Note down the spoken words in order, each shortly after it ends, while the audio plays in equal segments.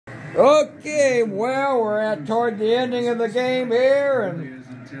Okay, well, we're at toward the ending of the game here, and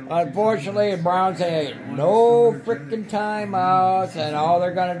unfortunately, the Browns ain't no freaking timeouts, and all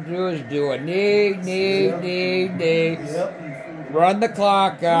they're gonna do is do a knee. Yep. Run the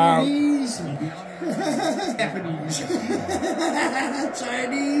clock out. Japanese,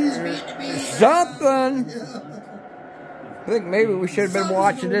 Chinese, Vietnamese. Something. I think maybe we should have been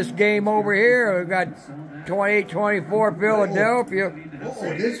watching this game over here. We've got 28-24 Philadelphia.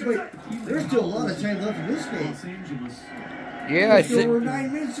 This way, there's still a lot of time left in this game. Yeah, I see. There were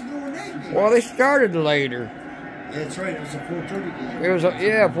 9 minutes to go in that game. Well, they started later. Yeah, that's right. It was a 4:30 game. It was,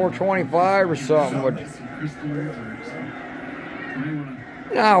 4:25 or something. But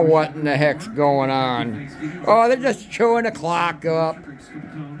now what in the heck's going on? Oh, they're just chewing the clock up.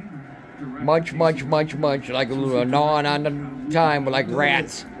 Munch, like a little gnawing on the time, like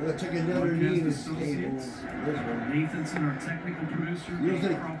rats. We'll take another knee in this game.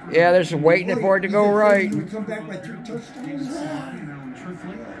 Yeah, they're just waiting for it to go right. We come back by 3 touchdowns.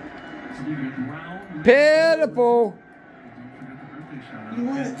 Pitiful. You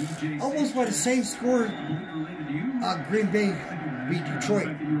know what? Almost by the same score, Green Bay beat Detroit.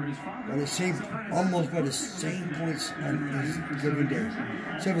 Almost by the same points on this given day.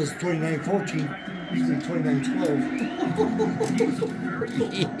 So it was 29-14. It's been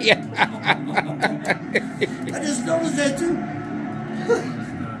 29-12. Yeah. I just noticed that too.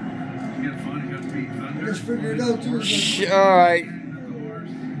 I just figured it out too. All right.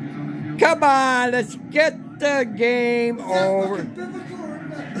 Come on, let's get the game over.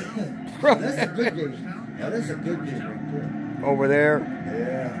 That's a good game. Yeah, that's a good game right there. Over there?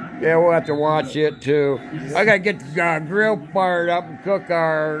 Yeah. Yeah, we'll have to watch it too. I gotta get the grill fired up and cook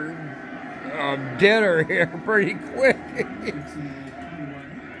our dinner here pretty quick.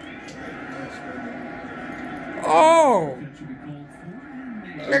 Oh!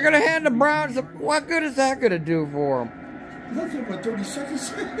 They're gonna hand the Browns. What good is that gonna do for them? Nothing but 30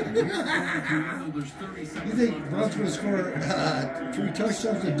 seconds. You think Browns going to score 3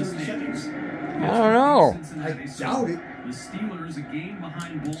 touchdowns in 30 seconds? I don't know. I doubt it. The Steelers a game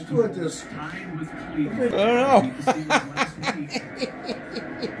behind Baltimore. Let's do this. Tied with I Cleveland. don't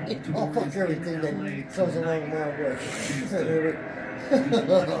know. Oh, fuck everything that comes along my way.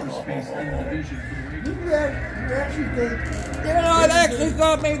 You actually think... You know, I actually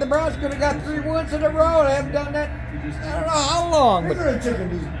thought maybe the Browns could have got 3 wins in a row. They haven't done that. I don't know how long. They're But going to take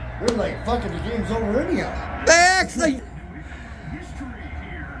these. They're like, fucking the game's over anyhow. they actually. History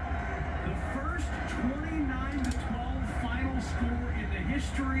here. The first 29-12 final score in the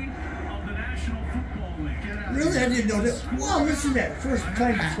history of the National Football League. Really? I didn't know that. Wow, listen to that. First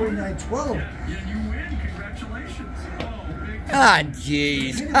time 29-12. Yeah, you win. Congratulations. Oh, big Ah,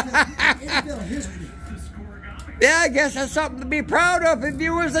 jeez. NFL history. the score guy. Yeah, I guess that's something to be proud of if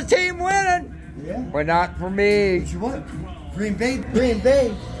you was the team winning. Yeah. But not for me. But you what? Green Bay beat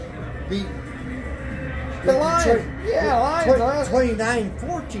The Lions. Yeah, Lions.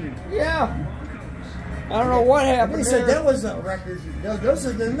 29-14. Yeah. I don't know what happened They said there. that was a record. No, those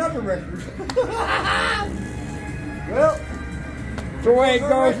are another record. Well, It's the way it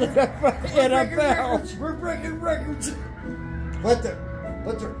goes in the NFL. We're breaking records. But the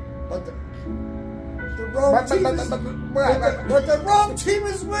wrong team is but the wrong team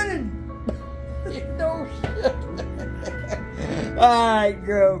is winning. No shit. All right,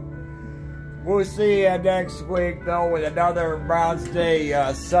 go. We'll see you next week, though, with another Browns Day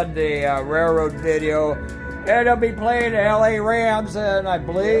Sunday Railroad video. And they'll be playing the LA Rams, and I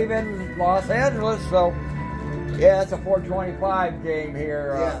believe in Los Angeles. So, yeah, that's a 4:25 game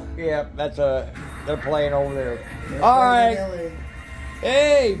here. Yeah, they're playing over there. All right.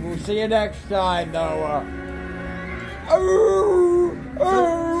 Hey, we'll see you next time, though.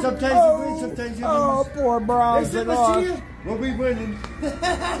 Sometimes you win, sometimes you lose. Oh, poor Browns. Next time I see you, we'll be winning.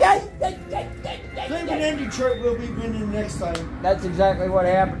 Cleveland and Detroit will be winning next time. That's exactly what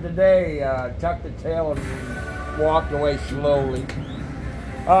happened today. Tucked the tail and walked away slowly.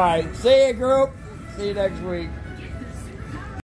 All right, see you, group. See you next week.